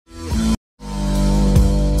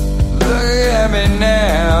me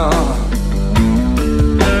now.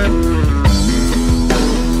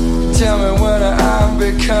 Tell me what I've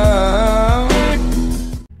become.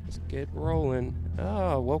 Let's get rolling.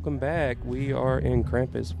 Welcome back. We are in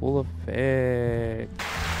Krampus Full Effect.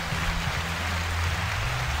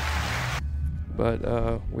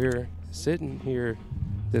 But we're sitting here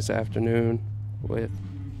this afternoon with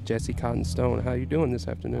Jesse Cottonstone. How you doing this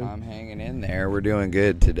afternoon? I'm hanging in there. We're doing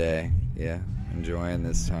good today. Yeah, enjoying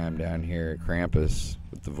this time down here at Krampus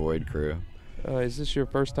with the Void crew. Is this your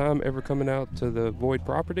first time ever coming out to the Void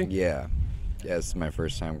property? Yeah, this is my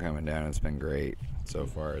first time coming down. It's been great so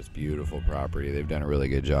far. It's beautiful property. They've done a really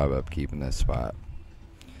good job up keeping this spot.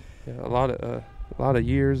 Yeah, a lot of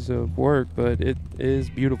years of work, but it is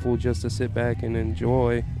beautiful just to sit back and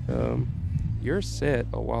enjoy. Your set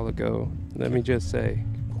a while ago, let me just say.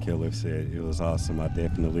 Killer set. It was awesome. I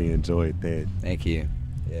definitely enjoyed that. Thank you.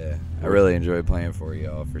 Yeah, I really enjoy playing for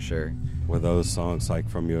y'all for sure. Were those songs like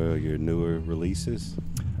from your newer releases?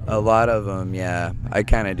 A lot of them, yeah. I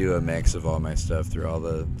kind of do a mix of all my stuff through all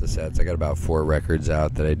the sets. I got about 4 records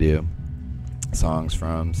out that I do songs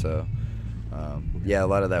from, so yeah, a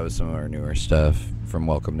lot of that was some of our newer stuff from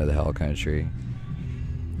Welcome to the Hell Country.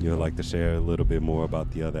 You would like to share a little bit more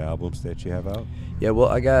about the other albums that you have out? Yeah, well,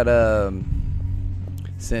 I got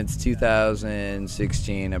since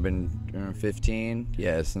 2016, I've been 15.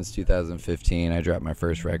 Yeah, since 2015, I dropped my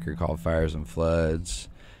first record called Fires and Floods,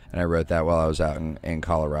 and I wrote that while I was out in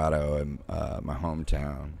Colorado, in my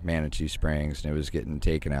hometown, Manitou Springs, and it was getting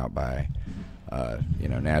taken out by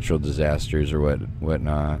natural disasters or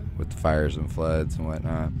whatnot with the fires and floods and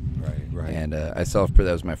whatnot. Right. And that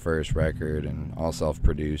was my first record, and all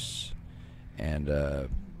self-produced, and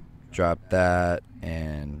dropped that,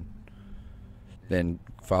 and then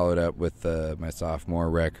followed up with my sophomore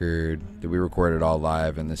record that we recorded all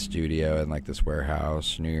live in the studio in like this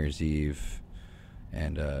warehouse New Year's Eve,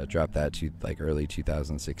 and dropped that to like early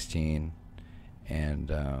 2016, and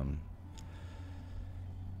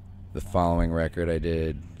the following record I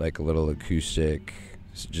did like a little acoustic,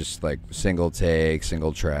 just like single take,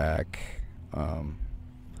 single track, and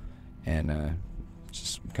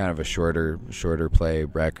just kind of a shorter play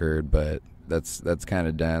record, but that's kind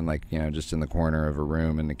of done like, just in the corner of a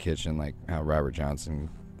room in the kitchen, like how Robert Johnson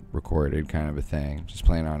recorded, kind of a thing, just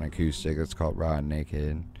playing on acoustic. That's called Raw and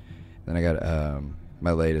Naked. Then I got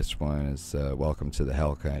my latest one is Welcome to the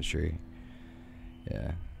Hell Country.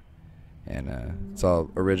 Yeah. And it's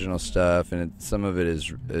all original stuff, and some of it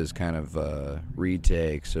is kind of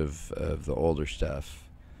retakes of the older stuff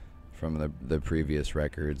from the previous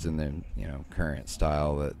records, and then current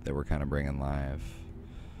style that we're kind of bringing live.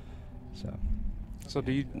 So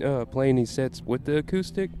do you play any sets with the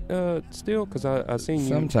acoustic still? Because I seen you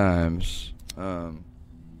sometimes.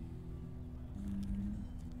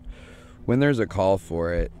 When there's a call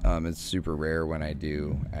for it, it's super rare when I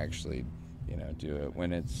do actually do it.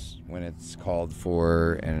 When it's called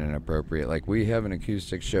for and an appropriate, like we have an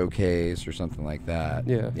acoustic showcase or something like that.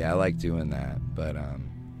 Yeah, I like doing that, but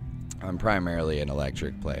I'm primarily an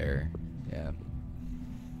electric player. Yeah.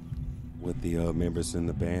 With the members in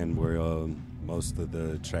the band, were most of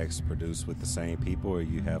the tracks produced with the same people, or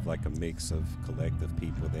you have like a mix of collective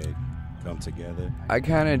people that come together? I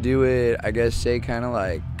kind of do it, I guess, say kind of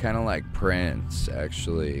like Prince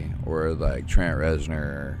actually, or like Trent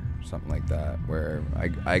Reznor, something like that, where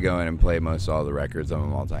I go in and play most all the records. I'm a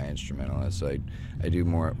multi-instrumentalist, so I do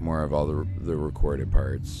more of all the recorded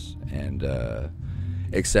parts, and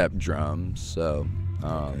except drums. So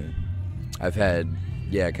I've had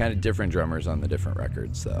kind of different drummers on the different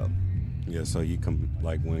records. So yeah, so you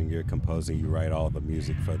like when you're composing, you write all the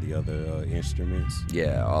music for the other instruments.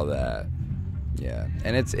 Yeah, all that. Yeah,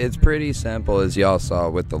 and it's pretty simple, as y'all saw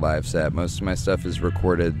with the live set. Most of my stuff is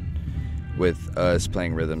recorded with us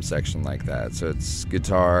playing rhythm section like that. So it's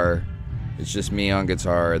guitar, it's just me on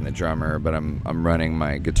guitar and the drummer, but I'm running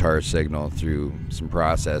my guitar signal through some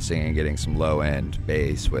processing and getting some low end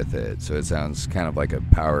bass with it. So it sounds kind of like a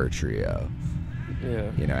power trio.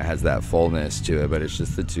 Yeah. It has that fullness to it, but it's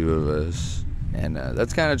just the two of us. And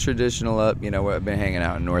that's kind of traditional up. I've been hanging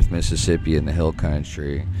out in North Mississippi in the Hill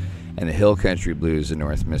Country. And the Hill Country blues in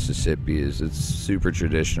North Mississippi it's super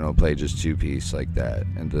traditional, play just 2-piece like that.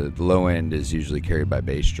 And the low end is usually carried by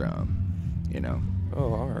bass drum,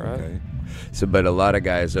 Oh, all right. Okay. So, but a lot of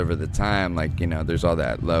guys over the time, like, there's all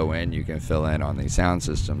that low end you can fill in on these sound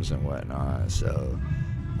systems and whatnot. So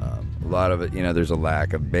a lot of it, there's a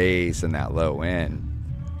lack of bass in that low end,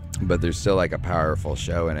 but there's still like a powerful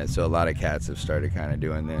show in it. So a lot of cats have started kind of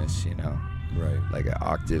doing this, Right. like an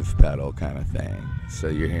octave pedal kind of thing. So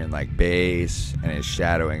you're hearing like bass, and it's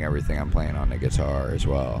shadowing everything I'm playing on the guitar as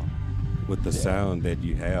well. with the sound that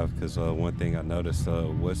you have, because one thing I noticed,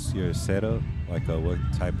 what's your setup? Like, what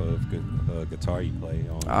type of guitar you play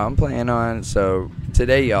on? I'm playing on, so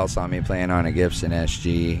today y'all saw me playing on a Gibson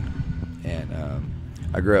SG, and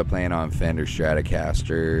I grew up playing on Fender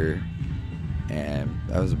Stratocaster, and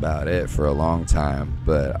that was about it for a long time.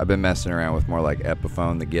 But I've been messing around with more like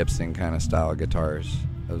Epiphone, the Gibson kind of style guitars.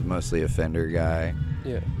 I was mostly a Fender guy.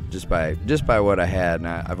 Yeah. Just by what I had, and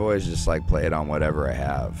I've always just like played on whatever I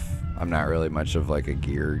have. I'm not really much of like a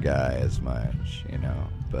gear guy as much, you know.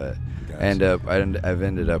 But Gotcha. I've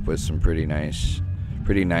ended up with some pretty nice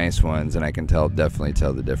ones, and I can definitely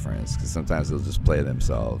tell the difference, because sometimes they'll just play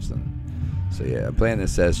themselves. And so yeah, I'm playing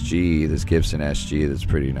this Gibson SG that's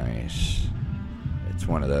pretty nice. It's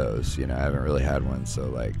one of those, you know. I haven't really had one so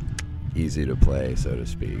like easy to play, so to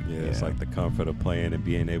speak. Yeah, it's like the comfort of playing and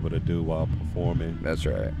being able to do while performing. That's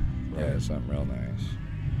right. Right. Yeah, something real nice.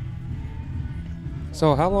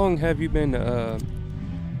 So how long have you been a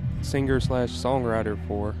singer/songwriter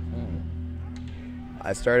for?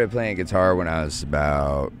 I started playing guitar when I was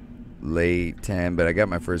about late 10, but I got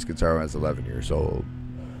my first guitar when I was 11 years old.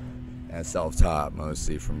 And self-taught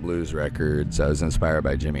mostly from blues records. I was inspired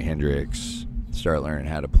by Jimi Hendrix. Started learning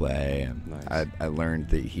how to play, and Nice. I learned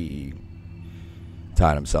that he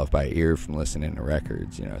taught himself by ear from listening to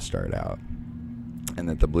records, you know, start out. And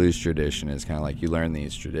that the blues tradition is kind of like you learn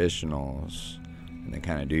these traditionals and then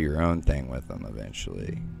kind of do your own thing with them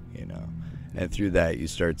eventually, you know. And through that you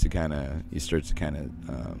start to kind of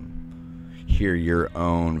hear your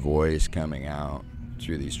own voice coming out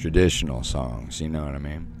through these traditional songs, you know what I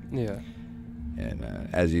mean? Yeah. And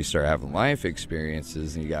as you start having life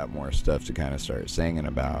experiences, and you got more stuff to kind of start singing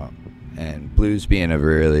about, and blues being a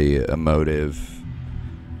really emotive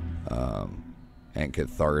and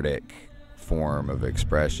cathartic form of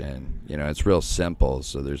expression, you know, it's real simple.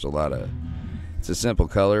 So there's it's a simple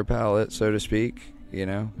color palette, so to speak, you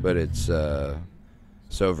know, but it's so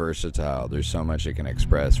versatile. There's so much it can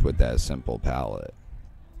express with that simple palette,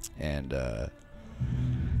 and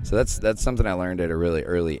so that's something I learned at a really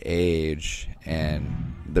early age,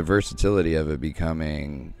 and the versatility of it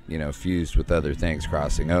becoming, you know, fused with other things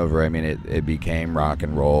crossing over. I mean, it became rock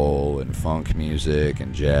and roll and funk music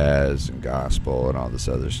and jazz and gospel and all this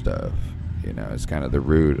other stuff. You know, it's kind of the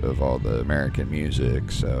root of all the American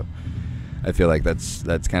music. So I feel like that's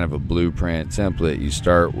kind of a blueprint template you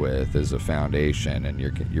start with as a foundation, and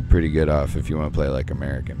you're pretty good off if you want to play like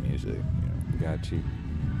American music. You know? Got you.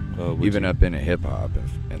 Even up into hip hop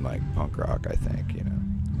and like punk rock, I think, you know.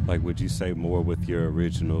 Like, would you say more with your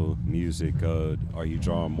original music? Are you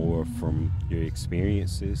drawing more from your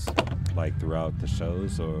experiences, like throughout the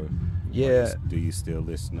shows, or Yeah. do you still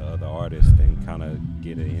listen to other artists and kind of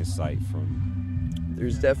get an insight from?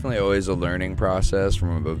 There's definitely always a learning process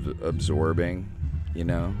from absorbing, you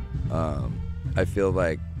know. I feel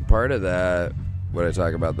like part of that, what I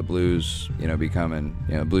talk about the blues, you know, becoming,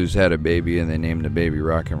 you know, blues had a baby and they named the baby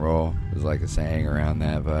rock and roll. There's like a saying around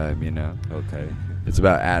that vibe, you know. Okay. It's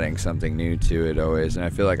about adding something new to it always, and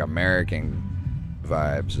I feel like American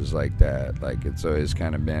vibes is like that. Like, it's always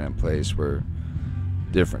kind of been a place where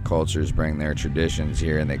different cultures bring their traditions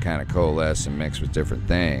here, and they kind of coalesce and mix with different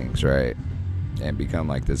things, right? And become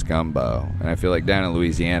like this gumbo. And I feel like down in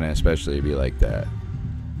Louisiana especially it'd be like that.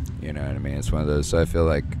 You know what I mean? It's one of those. So I feel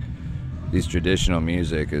like these traditional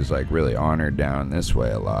music is like really honored down this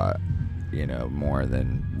way a lot, you know, more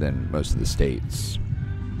than most of the states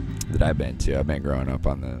that I've been to. I've been growing up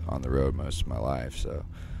on the road most of my life, so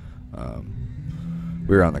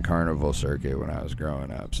we were on the carnival circuit when I was growing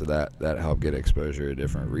up, so that helped get exposure to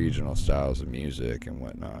different regional styles of music and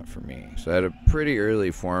whatnot for me. So I had a pretty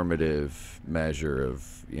early formative measure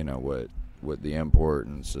of, you know, what the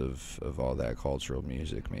importance of all that cultural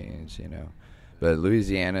music means, you know. But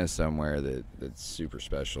Louisiana is somewhere that's super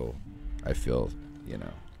special, I feel, you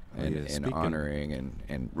know, and honoring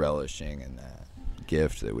and relishing in that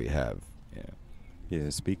gift that we have. Yeah,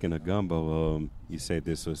 speaking of gumbo, you said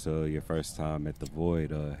this was your first time at the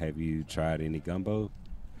Void. Have you tried any gumbo?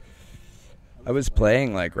 I was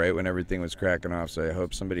playing like right when everything was cracking off, so I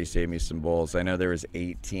hope somebody saved me some bowls. I know there was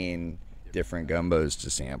 18 different gumbos to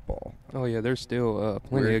sample. Oh yeah, there's still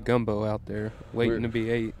plenty of gumbo out there waiting to be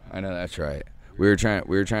ate. I know, that's right. We were trying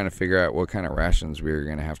to figure out what kind of rations we were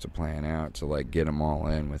going to have to plan out to like get them all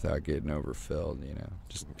in without getting overfilled, you know.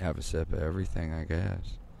 Just have a sip of everything, I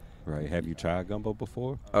guess. Right. Have you tried gumbo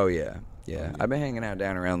before? Oh yeah. I've been hanging out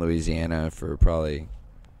down around Louisiana for probably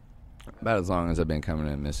about as long as I've been coming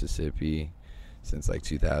to Mississippi, since like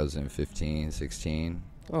 2015, 16.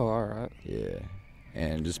 Oh, all right. Yeah.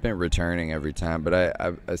 And just been returning every time. But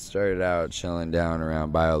I started out chilling down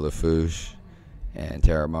around Bayou Lafourche and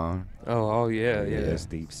Terrebonne. Oh yeah, yeah. That's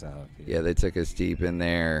deep south. Yeah, they took us deep in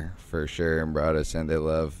there for sure and brought us in. They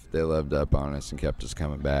loved up on us and kept us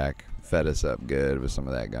coming back. Fed us up good with some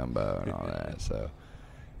of that gumbo and all that. So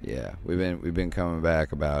yeah, we've been coming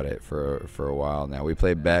back about it for a while now. We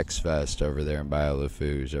play Beck's Fest over there in Bayou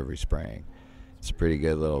Lafourche every spring. It's a pretty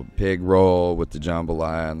good little pig roll with the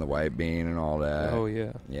jambalaya and the white bean and all that. Oh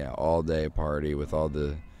yeah. Yeah, all day party with all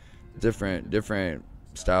the different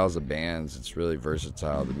styles of bands. It's really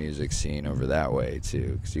versatile, the music scene over that way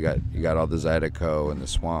too, because you got all the Zydeco and the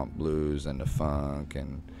swamp blues and the funk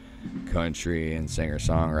and country and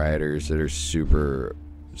singer-songwriters that are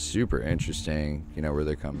super interesting, where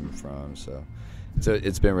they're coming from. So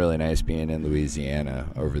it's been really nice being in Louisiana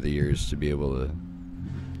over the years to be able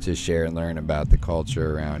to share and learn about the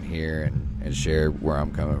culture around here and share where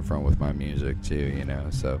I'm coming from with my music too,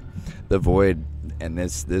 So the Void and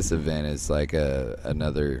this event is like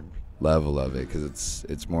another level of it, because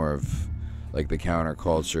it's more of like the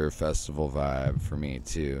counterculture festival vibe for me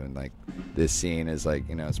too, and like this scene is like,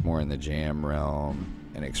 it's more in the jam realm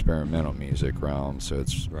and experimental music realm, so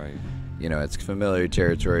it's Right. It's familiar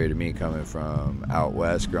territory to me coming from out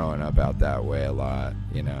west, growing up out that way a lot,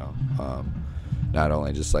 not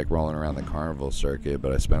only just like rolling around the carnival circuit,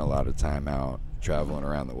 but I spent a lot of time out traveling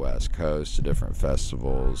around the West Coast to different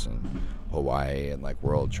festivals and Hawaii and like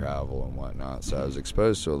world travel and whatnot. So I was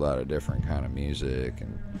exposed to a lot of different kind of music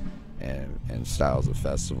and styles of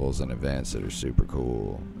festivals and events that are super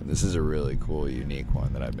cool. And this is a really cool, unique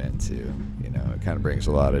one that I've been to. It kind of brings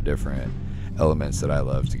a lot of different elements that I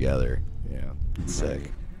love together. It's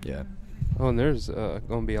sick. Yeah. Oh, and there's going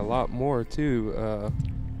to be a lot more too.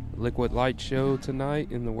 Liquid Light show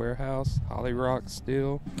tonight in the warehouse. Holly Rock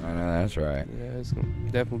still. I know, that's right. Yeah, it's gonna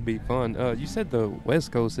definitely be fun. You said the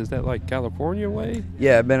West Coast, is that like California way?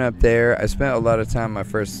 Yeah, I've been up there. I spent a lot of time, my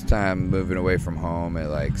first time moving away from home at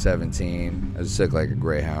like 17. I just took like a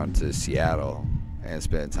Greyhound to Seattle and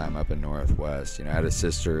spent time up in Northwest. I had a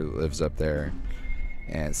sister who lives up there,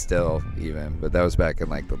 and still even, but that was back in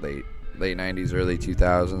like the late 90s, early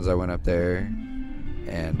 2000s. I went up there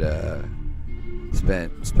and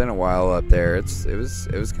spent a while up there. It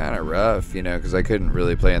was kind of rough, because I couldn't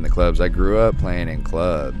really play in the clubs. I grew up playing in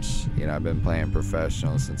clubs. I've been playing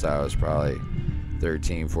professional since I was probably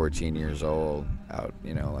 13, 14 years old, out,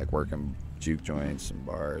 like working juke joints and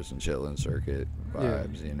bars and chitlin circuit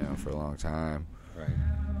vibes, for a long time. Right.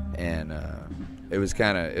 And it was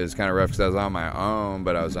kind of rough because I was on my own,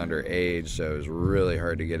 but I was underage, so it was really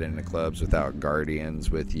hard to get into clubs without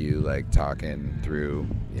guardians with you, like talking through,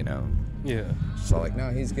 Yeah. Just all like,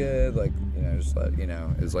 no, he's good. Like, just let,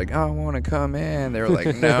 it's like, oh, I want to come in. They were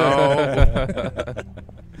like, no.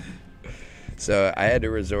 So I had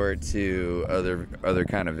to resort to other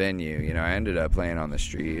kind of venue. I ended up playing on the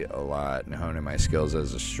street a lot and honing my skills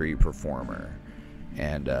as a street performer.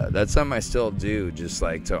 And that's something I still do, just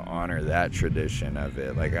like to honor that tradition of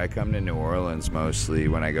it. Like, I come to New Orleans mostly.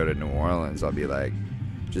 When I go to New Orleans, I'll be like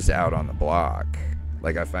just out on the block.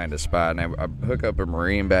 Like, I find a spot and I hook up a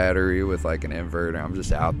marine battery with like an inverter. I'm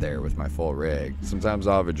just out there with my full rig. Sometimes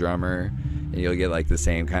I'll have a drummer and you'll get like the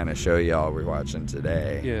same kind of show y'all we're watching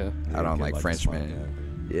today. Yeah. Out on like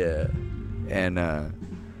Frenchman. Yeah. And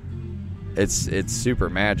it's super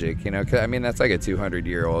magic, 'cause, I mean, that's like a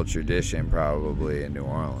 200-year-old tradition probably in New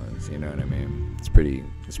Orleans. You know what I mean? It's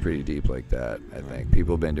pretty deep like that. I think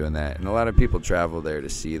people have been doing that, and a lot of people travel there to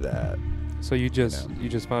see that. So you just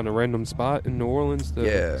find a random spot in New Orleans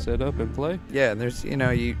to set up and play? Yeah, and there's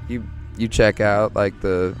you check out like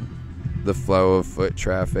the flow of foot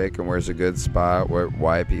traffic and where's a good spot,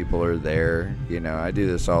 why people are there. I do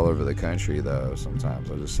this all over the country though. Sometimes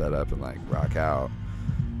I'll just set up and like rock out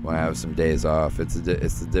when I have some days off. It's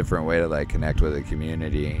a different way to like connect with a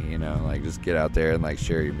community. Like just get out there and like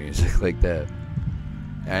share your music like that.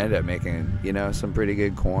 I ended up making some pretty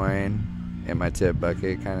good coin in my tip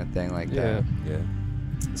bucket kind of thing like that. Yeah.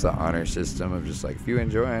 It's an honor system of just like, if you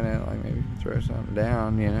enjoying it, like maybe throw something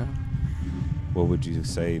down, What would you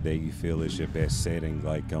say that you feel is your best setting,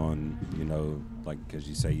 like on, like, because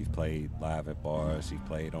you say you've played live at bars, you've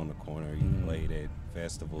played on the corner, you've played at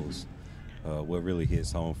festivals. What really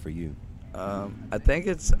hits home for you? I think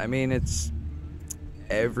it's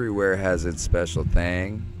everywhere has its special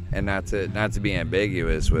thing. And not to be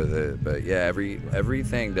ambiguous with it, but yeah,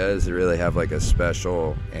 everything does really have like a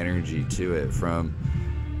special energy to it. From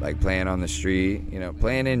like playing on the street,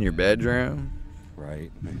 playing in your bedroom,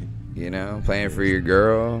 right? Playing for your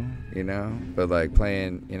girl, but like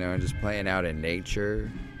playing, just playing out in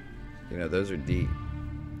nature, those are deep.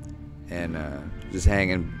 and just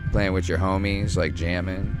hanging, playing with your homies, like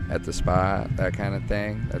jamming at the spot, that kind of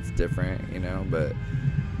thing. That's different, you know. But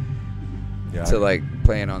to like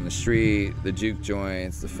playing on the street, the juke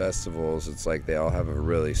joints, the festivals, it's like they all have a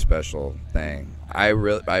really special thing. I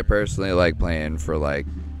personally like playing for like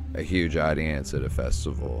a huge audience at a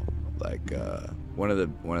festival. Like one of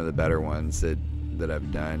the better ones that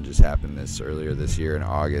I've done just happened earlier this year in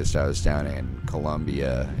August. I was down in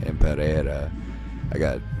Colombia, in Pereira. I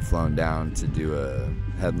got flown down to do a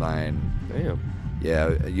headline. Damn.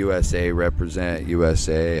 Yeah, USA represent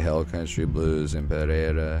USA Hell Country Blues in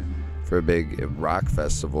Pereira for a big rock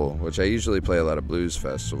festival, which I usually play a lot of blues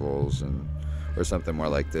festivals or something more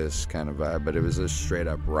like this kind of vibe, but it was a straight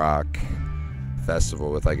up rock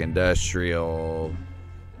festival with like industrial,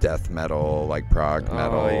 death metal, like prog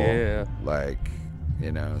metal, Oh, yeah. like,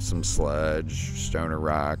 you know, some sludge, stoner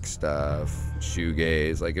rock stuff,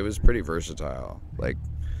 shoegaze. Like, it was pretty versatile. Like,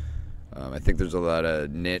 I think there's a lot of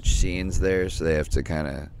niche scenes there, so they have to kind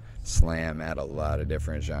of slam at a lot of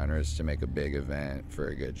different genres to make a big event for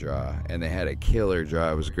a good draw. And they had a killer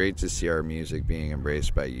draw. It was great to see our music being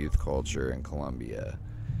embraced by youth culture in Colombia.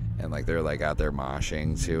 And, like, they're, like, out there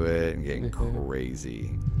moshing to it and getting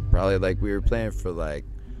crazy. Probably, like, we were playing for, like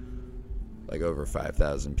over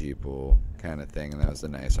 5,000 people kind of thing, and that was a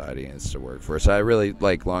nice audience to work for. So I really,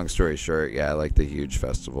 like, long story short, yeah, I like the huge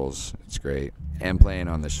festivals. It's great. And playing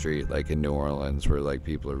on the street, like in New Orleans, where, like,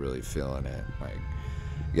 people are really feeling it. Like,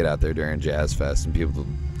 you get out there during Jazz Fest, and people,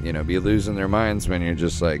 you know, be losing their minds when you're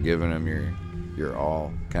just, like, giving them your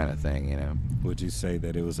all kind of thing, you know. Would you say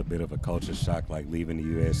that it was a bit of a culture shock, like leaving the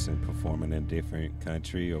U.S. and performing in a different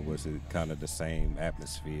country, or was it kind of the same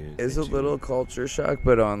atmosphere? It's a little culture shock,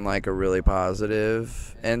 but on like a really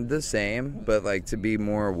positive, and the same, but like to be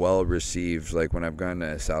more well received. Like when I've gone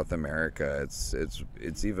to South America,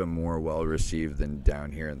 it's even more well received than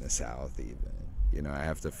down here in the South. Even, you know, I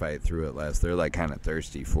have to fight through it less. They're like kind of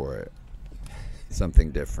thirsty for it.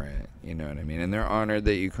 Something different, you know what I mean? And they're honored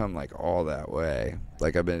that you come like all that way.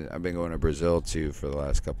 Like I've been going to Brazil too for the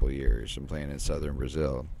last couple of years. I'm playing in southern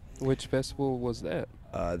Brazil. Which festival was that?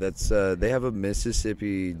 That's they have a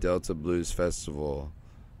Mississippi Delta Blues Festival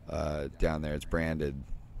down there. It's branded,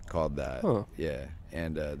 called that. Huh. Yeah,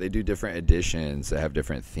 and they do different editions that have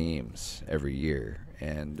different themes every year,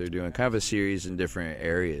 and they're doing kind of a series in different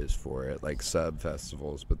areas for it, like sub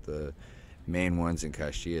festivals, but the main ones in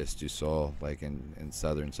Caxias do Sol, like in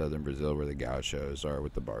southern Brazil, where the gauchos are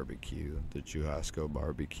with the barbecue, the churrasco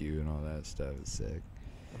barbecue and all that stuff is sick.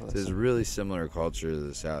 So there's a really similar culture to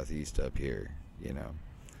the Southeast up here, you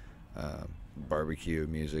know. Barbecue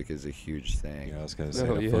music is a huge thing. Yeah, I was going to say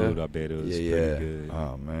the food, I bet it was pretty good.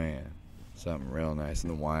 Oh, man. Something real nice.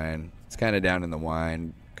 And the wine, it's kind of down in the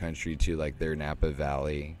wine country too, like their Napa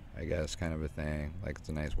Valley, I guess, kind of a thing. Like it's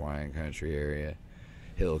a nice wine country area,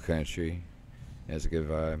 hill country. It's a good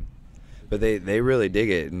vibe. But they really dig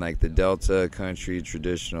it, and like the Delta country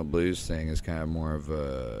traditional blues thing is kind of more of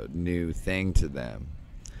a new thing to them.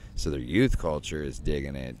 So their youth culture is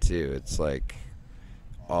digging it too. It's like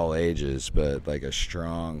all ages, but like a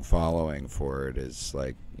strong following for it is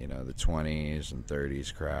like, you know, the 20s and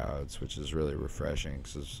 30s crowds, which is really refreshing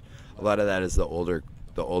because a lot of that is the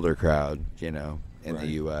older crowd, you know, in the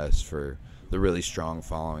U.S. for the really strong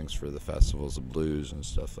followings for the festivals of blues and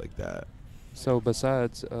stuff like that. So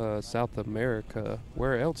besides South America,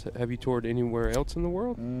 where else? Have you toured anywhere else in the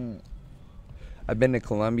world? I've been to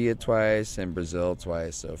Colombia twice and Brazil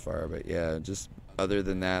twice so far, but yeah, just other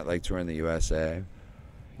than that, like touring the USA,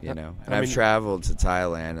 you know. And I've traveled to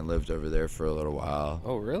Thailand and lived over there for a little while.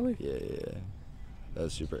 Oh, really? Yeah. That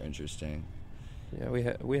was super interesting. Yeah,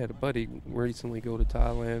 we had a buddy recently go to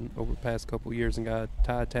Thailand over the past couple of years and got a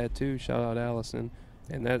Thai tattoo. Shout out Allison.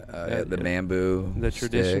 And that the bamboo, the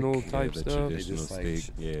traditional stick. type stuff. Traditional stick,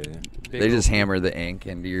 They just hammer the ink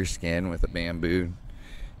into your skin with a bamboo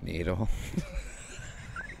needle.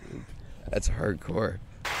 That's hardcore.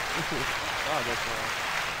 Wow, that's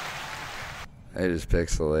They just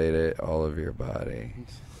pixelate it all over your body.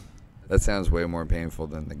 That sounds way more painful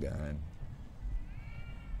than the gun.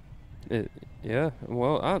 Yeah.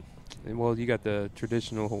 Well, you got the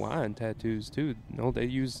traditional Hawaiian tattoos too. No, they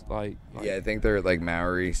use like Yeah, I think they're like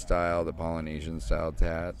Maori style, the Polynesian style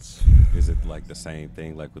tats. Is it like the same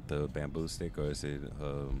thing, like with the bamboo stick, or is it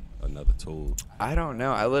another tool? I don't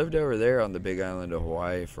know. I lived over there on the Big Island of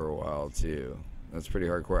Hawaii for a while too. That's pretty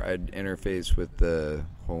hardcore. I'd interface with the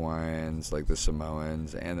Hawaiians, like the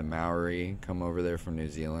Samoans, and the Maori come over there from New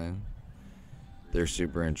Zealand. They're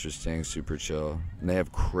super interesting, super chill. And they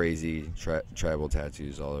have crazy tribal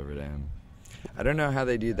tattoos all over them. I don't know how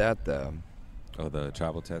they do that, though. Oh, the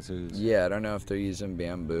tribal tattoos? Yeah, I don't know if they're using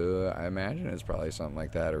bamboo. I imagine it's probably something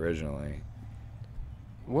like that originally.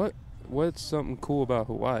 What's something cool about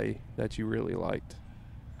Hawaii that you really liked?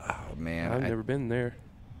 Oh man, I've never been there.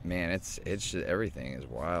 Man, it's just, everything is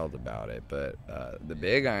wild about it. But the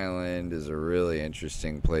Big Island is a really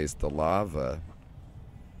interesting place. The lava.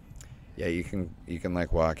 Yeah, you can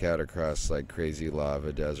like walk out across like crazy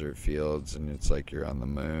lava desert fields, and it's like you're on the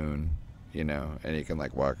moon, you know. And you can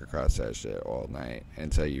like walk across that shit all night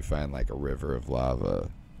until you find like a river of lava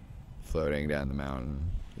floating down the mountain,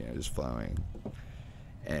 you know, just flowing.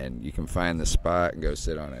 And you can find the spot and go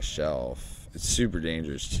sit on a shelf. It's super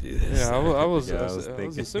dangerous to do this. Yeah, I was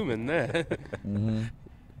thinking. assuming that. Mm-hmm.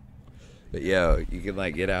 But yeah, you can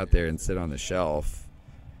like get out there and sit on the shelf,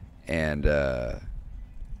 and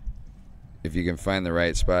if you can find the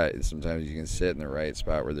right spot, sometimes you can sit in the right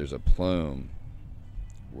spot where there's a plume,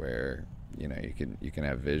 where you know you can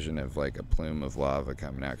have vision of like a plume of lava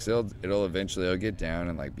coming out. 'Cause it'll get down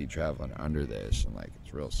and like be traveling under this, and like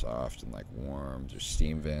it's real soft and like warm. There's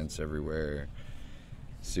steam vents everywhere.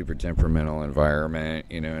 Super temperamental environment,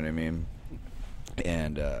 you know what I mean?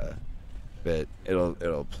 And but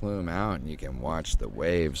it'll plume out, and you can watch the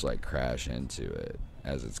waves like crash into it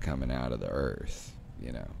as it's coming out of the earth,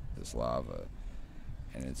 you know, this lava.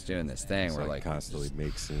 And it's doing this thing It's where like constantly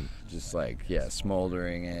mixing. just like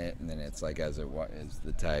smoldering it, and then it's like as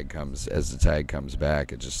the tide comes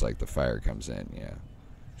back, it just like the fire comes in,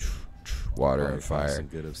 water Probably and find fire. Some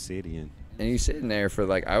good obsidian. And you sitting there for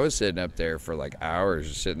like, I was sitting up there for like hours,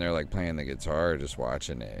 just sitting there like playing the guitar, just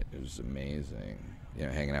watching it. It was amazing. You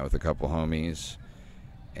know, hanging out with a couple homies,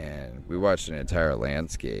 and we watched an entire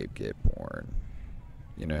landscape get born.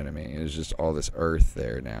 You know what I mean? It was just all this earth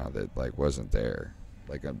there now that like wasn't there,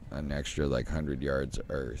 like an extra like 100 yards of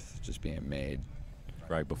earth just being made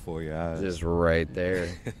Right before your eyes. just right there.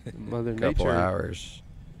 Mother Couple Nature. hours.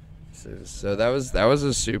 So that was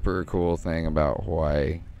a super cool thing about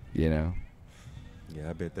Hawaii. You know. Yeah,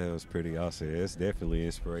 I bet that was pretty awesome. It's definitely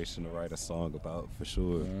inspiration to write a song about, for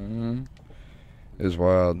sure. Mm-hmm. It was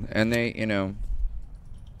wild. And they, you know,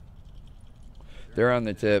 they're on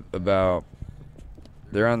the tip of,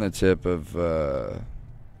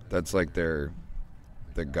 that's like the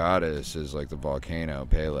goddess is like the volcano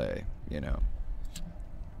Pele, you know.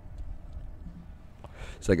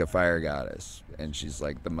 It's like a fire goddess, and she's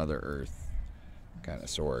like the Mother Earth kind of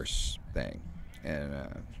source thing. And,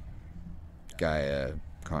 Gaia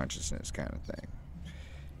consciousness kind of thing.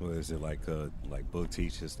 Well, is it like book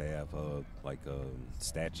teachers? They have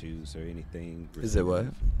statues or anything? Is it what?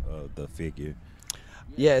 The figure.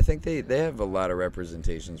 Yeah, I think they have a lot of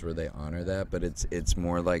representations where they honor that, but it's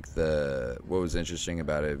more like what was interesting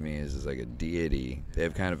about it to me is like a deity. They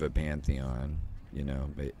have kind of a pantheon, you know,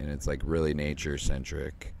 and it's like really nature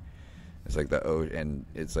centric. It's like the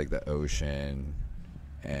ocean,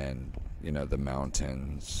 and you know the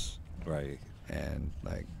mountains. Right. And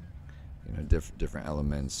like, you know, different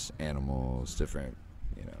elements, animals, different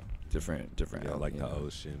Yeah, like the know,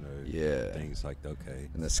 ocean or yeah, things like that. Okay.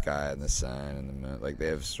 and the sky and the sun and the moon. Like they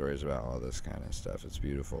have stories about all this kind of stuff. It's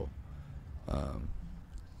beautiful. A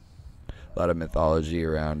lot of mythology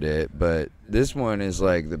around it, but this one is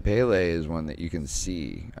like the Pele is one that you can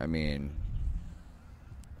see. I mean,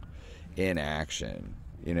 in action.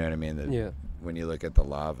 You know what I mean? Yeah. When you look at the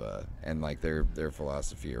lava and like their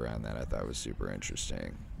philosophy around that, I thought was super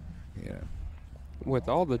interesting. You know. With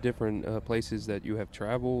all the different places that you have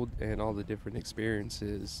traveled and all the different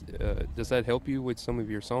experiences, does that help you with some of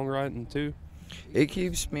your songwriting too? It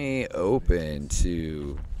keeps me open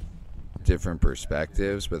to different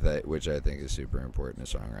perspectives, which I think is super important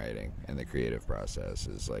to songwriting and the creative process,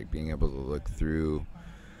 is like being able to look through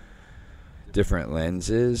different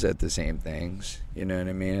lenses at the same things. You know what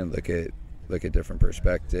I mean? And look at different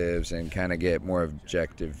perspectives and kind of get more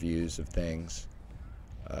objective views of things.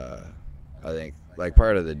 I think like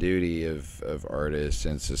part of the duty of artists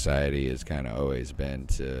and society has kind of always been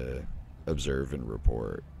to observe and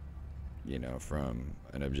report, you know, from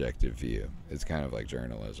an objective view. It's kind of like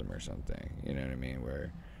journalism or something, you know what I mean,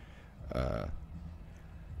 where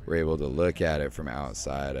we're able to look at it from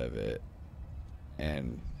outside of it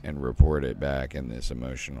and report it back in this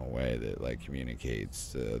emotional way that like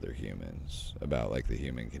communicates to other humans about like the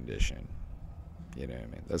human condition. You know what I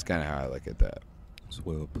mean? That's kind of how I look at that. It's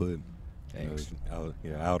well put. Thanks.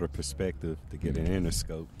 Outer perspective to get an inner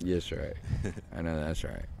scope. Yes, right. I know that's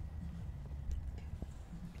right.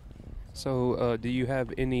 So, do you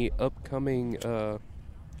have any upcoming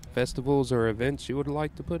festivals or events you would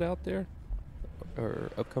like to put out there? Or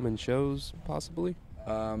upcoming shows, possibly?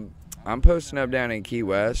 I'm posting up down in Key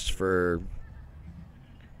West for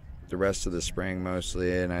the rest of the spring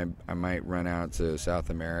mostly, and I might run out to South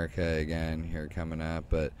America again here coming up,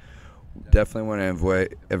 but definitely want to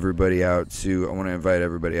invite everybody out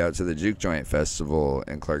to the Juke Joint Festival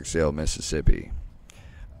in Clarksdale, Mississippi.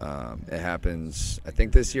 It happens, I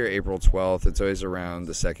think this year, April 12th. It's always around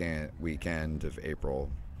the second weekend of April.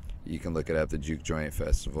 You can look it up, the Juke Joint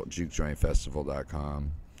Festival,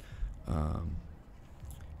 jukejointfestival.com.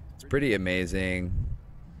 It's pretty amazing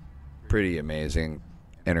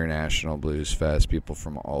international blues fest. People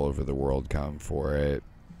from all over the world come for it.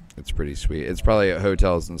 It's pretty sweet. It's probably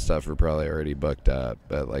hotels and stuff are probably already booked up,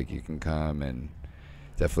 but like you can come and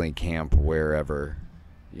definitely camp wherever,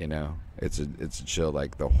 you know. It's a chill,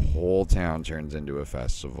 like the whole town turns into a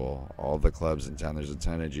festival. All the clubs in town, there's a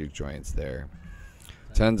ton of juke joints there.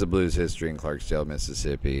 Tons of blues history in Clarksdale,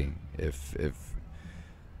 Mississippi. If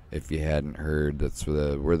you hadn't heard, that's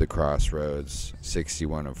where the crossroads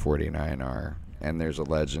 61 and 49 are. And there's a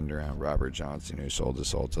legend around Robert Johnson, who sold his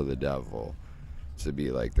soul to the devil to be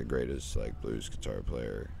like the greatest like blues guitar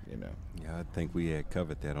player, you know. Yeah, I think we had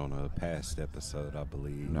covered that on a past episode, I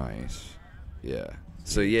believe. Nice. Yeah.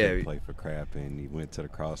 So he yeah, played for crap, and he went to the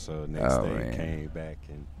crossroad. Next day, man. Came back,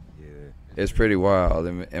 and yeah, it's pretty wild.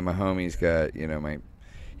 And my homie's got, you know,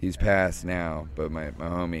 he's passed now, but my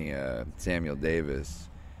homie Samuel Davis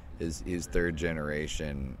is third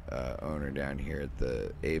generation owner down here at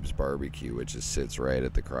the Abe's Barbecue, which sits right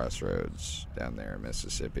at the crossroads down there in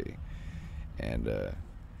Mississippi. And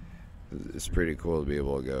it's pretty cool to be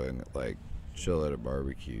able to go and like chill at a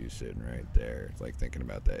barbecue sitting right there. It's like thinking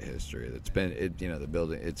about that history. The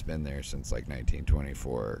building, it's been there since like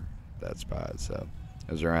 1924, that spot. So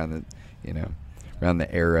it was around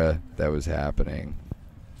the era that was happening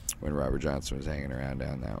when Robert Johnson was hanging around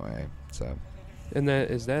down that way. So. And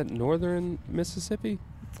is that northern Mississippi?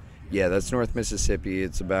 Yeah, that's North Mississippi.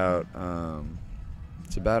 It's about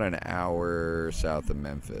an hour south of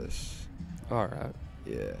Memphis. All right.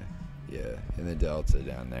 Yeah, in the Delta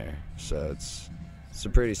down there. So it's a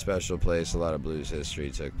pretty special place. A lot of blues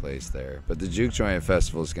history took place there. But the Juke Joint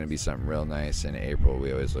Festival is going to be something real nice in April.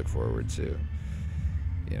 We always look forward to.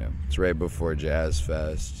 You know, it's right before Jazz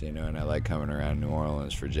Fest. You know, and I like coming around New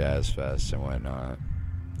Orleans for Jazz Fest and whatnot.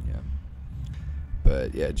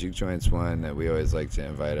 But yeah, Juke Joint's one that we always like to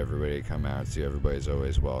invite everybody to come out to. Everybody's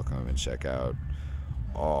always welcome and check out.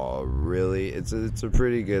 It's a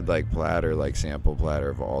pretty good like platter, like sample platter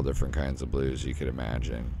of all different kinds of blues you could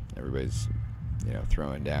imagine. Everybody's, you know,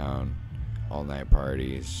 throwing down all night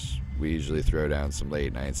parties. We usually throw down some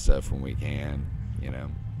late night stuff when we can, you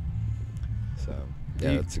know. So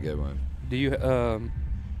yeah, that's a good one. Do you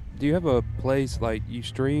have a place like you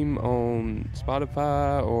stream on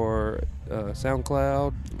Spotify or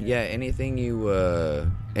SoundCloud? Yeah, anything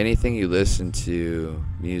you listen to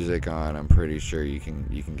music on, I'm pretty sure you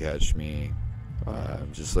can catch me.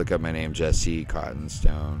 Just look up my name, Jesse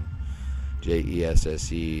Cottonstone,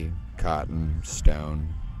 Jesse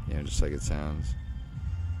Cottonstone. You know, just like it sounds.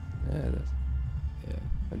 Yeah.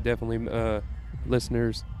 Definitely,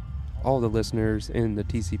 listeners. All the listeners in the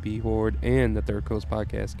TCP Horde and the Third Coast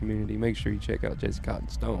podcast community, make sure you check out Jesse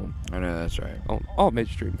Cottonstone. I know, that's right. On all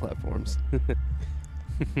major streaming platforms.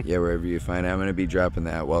 Yeah, wherever you find it. I'm going to be dropping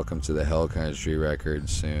that Welcome to the Hell Country record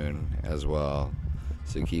soon as well.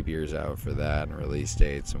 So keep ears out for that and release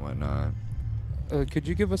dates and whatnot. Could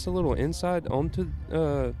you give us a little insight onto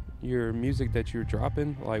your music that you're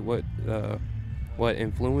dropping? Like what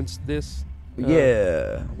influenced this?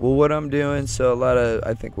 Yeah. Well, what I'm doing, so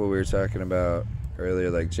I think what we were talking about earlier,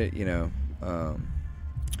 like, you know,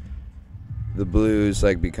 the blues,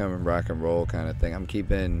 like, becoming rock and roll kind of thing. I'm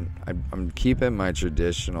keeping my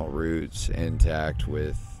traditional roots intact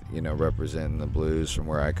with, you know, representing the blues from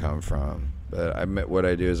where I come from. But what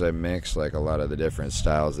I do is I mix, like, a lot of the different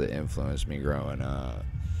styles that influenced me growing up,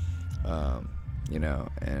 you know,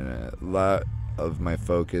 and a lot of my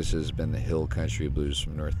focus has been the hill country blues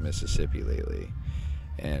from North Mississippi lately,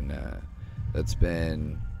 and that's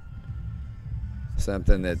been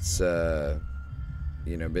something that's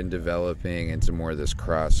you know, been developing into more of this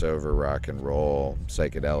crossover rock and roll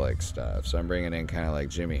psychedelic stuff. So I'm bringing in kind of like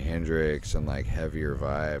Jimi Hendrix and like heavier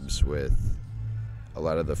vibes with a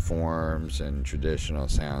lot of the forms and traditional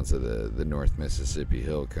sounds of the North Mississippi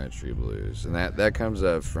hill country blues, and that comes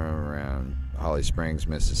up from around Holly Springs,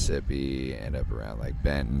 Mississippi, and up around like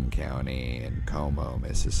Benton County and Como,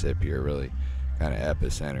 Mississippi are really kind of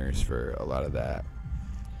epicenters for a lot of that.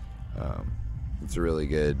 It's a really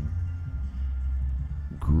good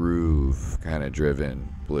groove kind of driven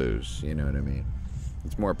blues, you know what I mean?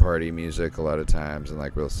 It's more party music a lot of times and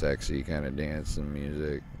like real sexy kind of dancing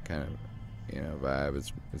music kind of, you know, vibe.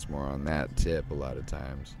 It's more on that tip a lot of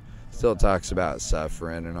times. still talks about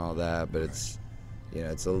suffering and all that, but it's, you know,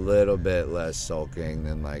 it's a little bit less sulking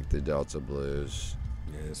than like the Delta blues.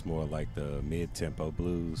 Yeah, it's more like the mid-tempo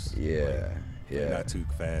blues. Yeah, yeah. Not too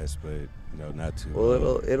fast, but not too.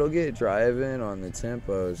 Well, it'll get driving on the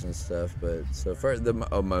tempos and stuff, but so far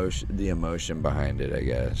the emotion behind it, I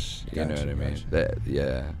guess. You know what I mean?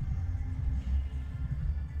 Yeah.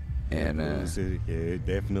 And it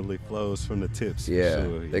definitely flows from the tips. Yeah, for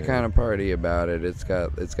sure. They kind of party about it. It's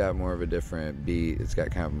got more of a different beat. It's got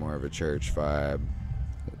kind of more of a church vibe,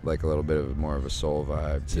 like a little bit of more of a soul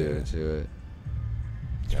vibe to it.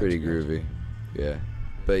 It's pretty groovy. Yeah,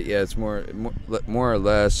 but yeah, it's more or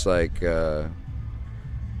less like it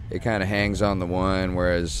kind of hangs on the one,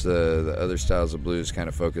 whereas the other styles of blues kind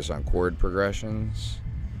of focus on chord progressions.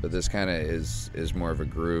 But this kind of is more of a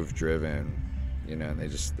groove driven. You know, and they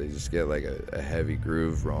just get like a heavy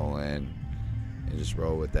groove rolling and just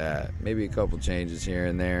roll with that. Maybe a couple changes here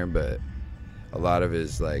and there, but a lot of it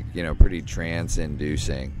is like, you know, pretty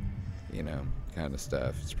trance-inducing, you know, kind of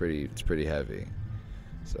stuff. It's pretty heavy.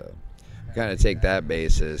 So kind of take that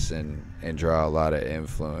basis and draw a lot of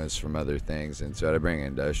influence from other things into it. I bring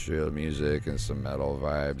industrial music and some metal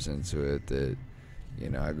vibes into it that, you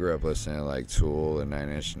know, I grew up listening to like Tool and Nine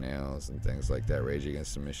Inch Nails and things like that, Rage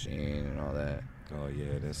Against the Machine and all that. Oh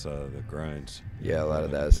yeah, that's the grunge. Yeah, a lot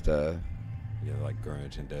of that stuff. Yeah, like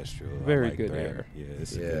grunge, industrial. Very like good that. air. Yeah,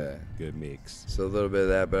 it's a good mix. So a little bit of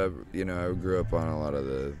that, but you know, I grew up on a lot of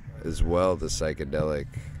the psychedelic,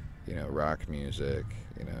 you know, rock music.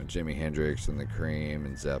 You know, Jimi Hendrix and the Cream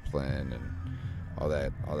and Zeppelin and all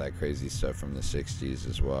that crazy stuff from the '60s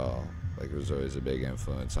as well. Like, it was always a big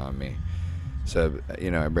influence on me. So,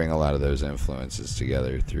 you know, I bring a lot of those influences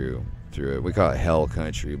together through it. We call it Hell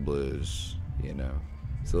Country Blues. You know,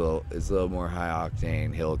 it's a little more high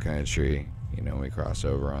octane hill country. You know, we cross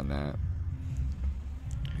over on that.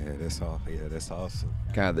 Yeah, that's awesome.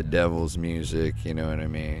 Kind of the devil's music, you know what I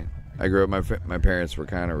mean? I grew up. My parents were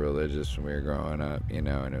kind of religious when we were growing up, you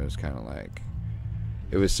know, and it was kind of like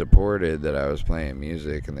it was supported that I was playing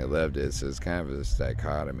music, and they loved it. So it's kind of this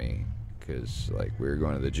dichotomy, because like we were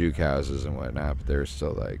going to the juke houses and whatnot, but they were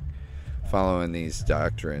still like following these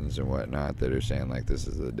doctrines and whatnot that are saying like this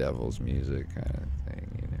is the devil's music kind of thing,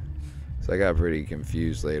 you know. So I got pretty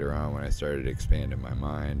confused later on when I started expanding my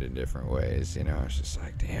mind in different ways, you know. I was just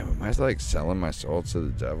like, damn, am I like selling my soul to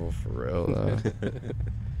the devil for real though? I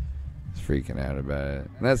was freaking out about it.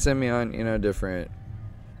 And that sent me on, you know, different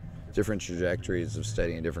trajectories of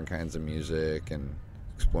studying different kinds of music and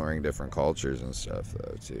exploring different cultures and stuff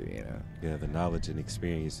though too, you know. Yeah, the knowledge and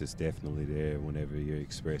experience is definitely there whenever you're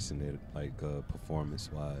expressing it, like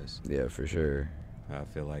performance wise. Yeah, for sure. I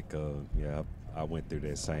feel like I went through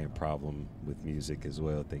that same problem with music as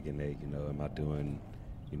well, thinking that, you know, am I doing,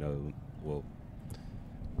 you know, well,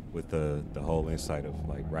 with the whole insight of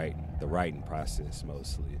like the writing process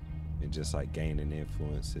mostly, and just like gaining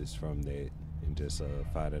influences from that and just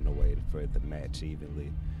finding a way for it to match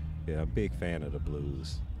evenly. Yeah, I'm a big fan of the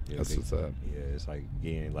blues. Yeah, That's what's up. Yeah, it's like,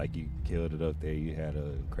 again, like you killed it up there. You had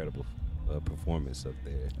an incredible performance up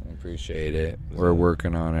there. I appreciate it. We're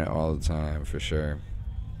working on it all the time, for sure.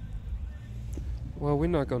 Well, we're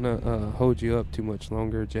not going to hold you up too much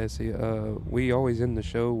longer, Jesse. We always end the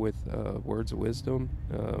show with words of wisdom.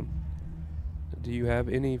 Do you have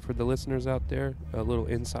any for the listeners out there? A little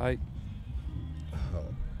insight?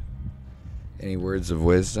 Any words of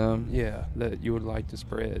wisdom? Yeah, that you would like to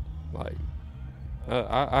spread. Like,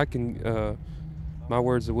 I can, my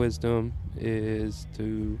words of wisdom is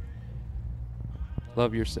to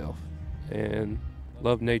love yourself and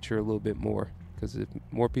love nature a little bit more. Because if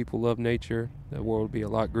more people love nature, the world would be a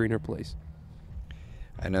lot greener place.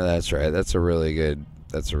 I know that's right. That's a really good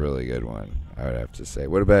one, I would have to say.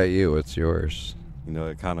 What about you? What's yours? You know,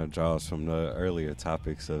 it kind of draws from the earlier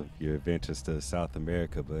topics of your adventures to South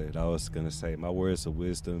America, but I was going to say my words of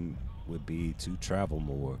wisdom would be to travel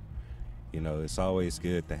more. You know, it's always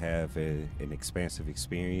good to have an expansive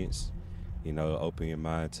experience, you know, open your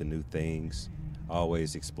mind to new things,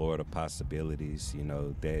 always explore the possibilities, you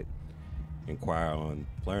know, that inquire on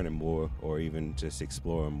learning more or even just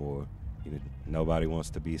exploring more. You know, nobody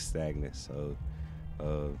wants to be stagnant, so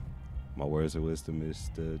my words of wisdom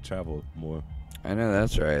is to travel more. I know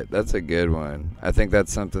that's right. That's a good one. I think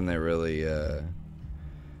that's something that really,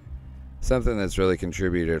 something that's really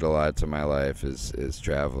contributed a lot to my life is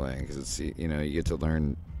traveling, because it's, you know, you get to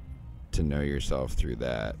learn to know yourself through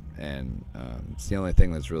that, and it's the only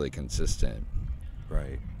thing that's really consistent.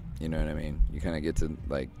 Right. You know what I mean? You kind of get to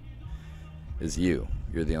like, is you.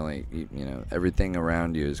 You're the only, you know, everything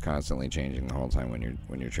around you is constantly changing the whole time when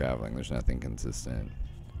you're traveling. There's nothing consistent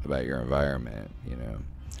about your environment, you know.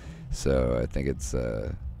 So I think it's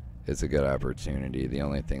a good opportunity. The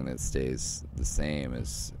only thing that stays the same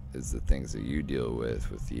is the things that you deal with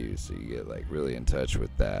you. So you get like really in touch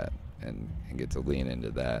with that and get to lean into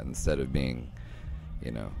that instead of being,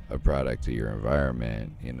 you know, a product of your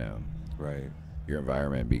environment. You know, Right. your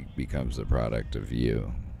environment becomes a product of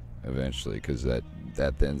you eventually, because that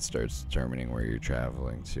then starts determining where you're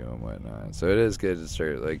traveling to and whatnot. So it is good to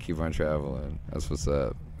start, like, keep on traveling. That's what's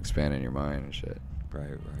up. Expanding your mind and shit.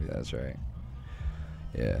 Right. That's right.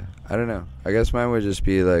 Yeah. I don't know. I guess mine would just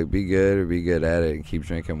be like, be good or be good at it and keep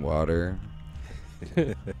drinking water.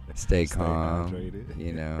 Stay calm. hydrated.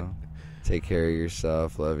 You know. Take care of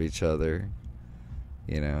yourself. Love each other.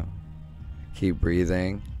 You know. Keep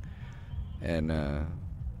breathing. And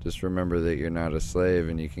just remember that you're not a slave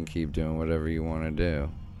and you can keep doing whatever you want to do.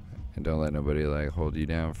 And don't let nobody, like, hold you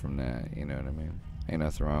down from that. You know what I mean? Ain't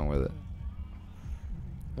nothing wrong with it.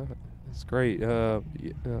 It's great.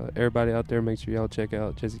 Everybody out there, make sure y'all check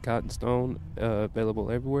out Jesse Cottonstone, available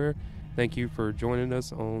everywhere. Thank you for joining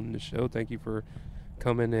us on the show. Thank you for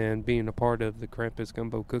coming and being a part of the Krampus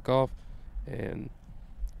Gumbo Cook-Off. And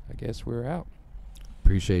I guess we're out.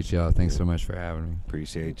 Appreciate y'all. Thanks so much for having me.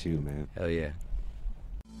 Appreciate you, man. Hell yeah.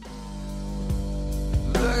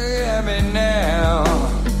 Look at me now.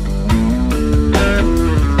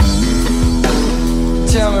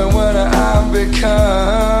 Tell me what I've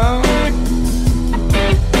become.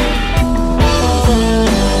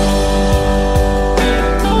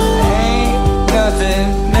 Ain't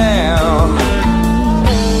nothing now.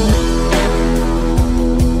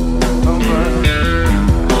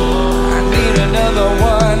 I need another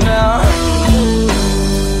one now.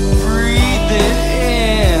 Breathe it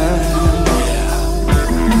in.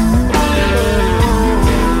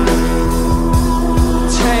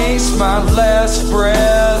 Taste my last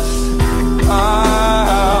breath.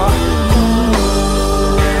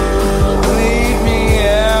 Leave me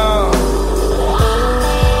out.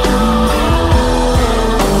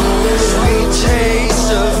 Sweet taste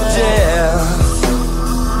of death.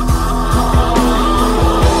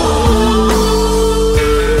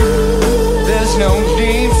 There's no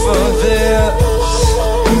need for this,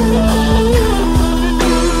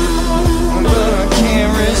 but I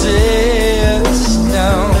can't resist. No.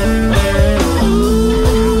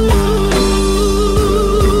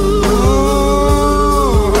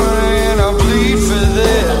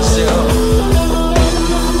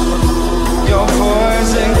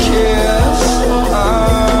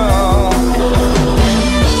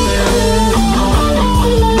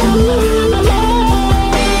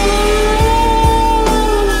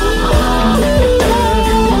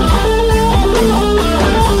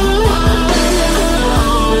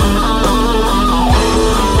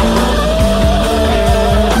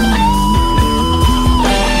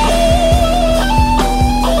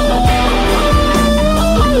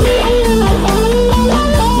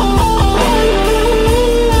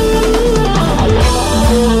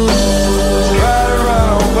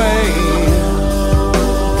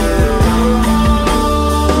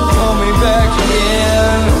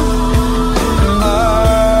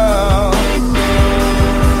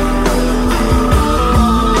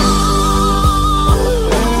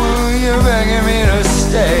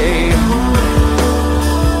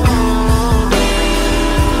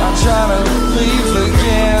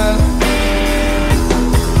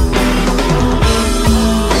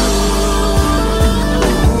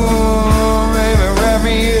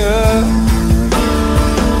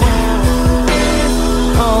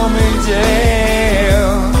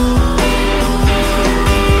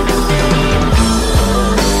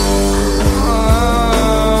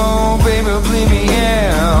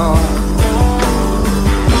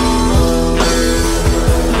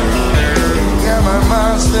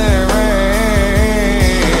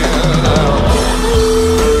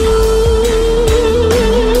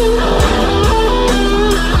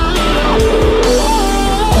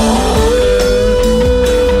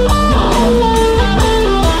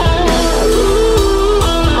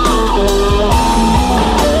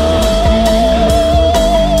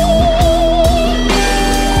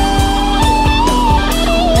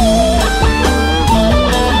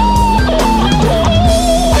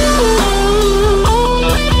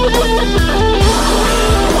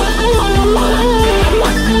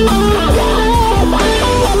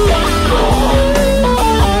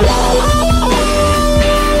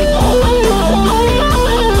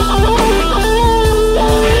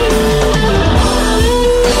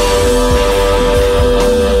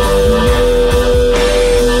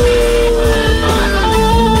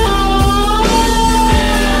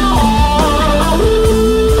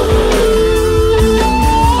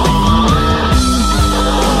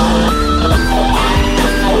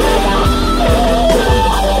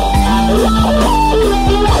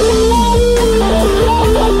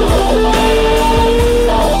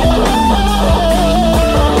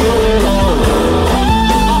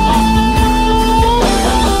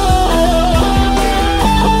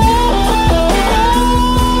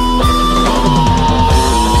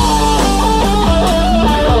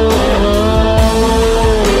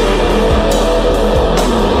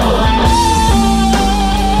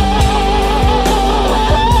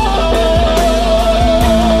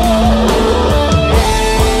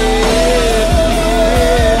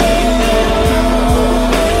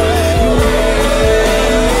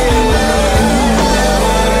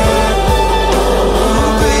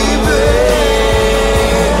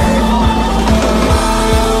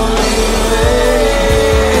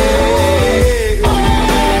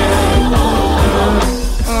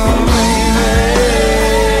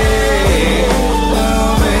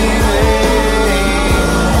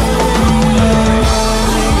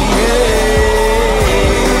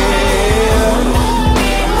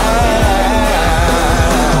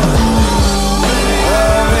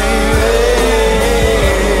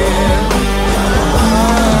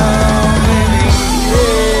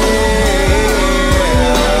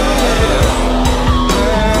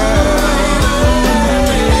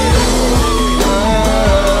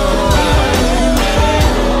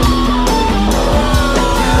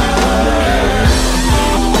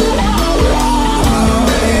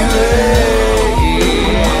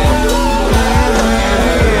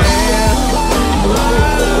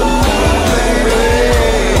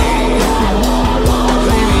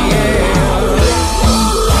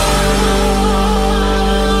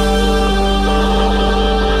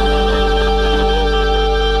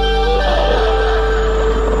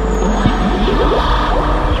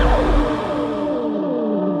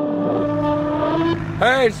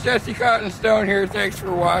 Hey, it's Jesse Cottonstone here. Thanks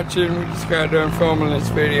for watching. We just got done filming this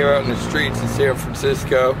video out in the streets of San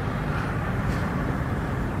Francisco.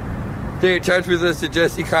 Stay in touch with us at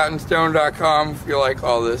jessecottonstone.com if you like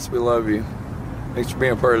all this. We love you. Thanks for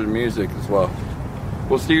being a part of the music as well.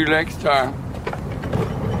 We'll see you next time.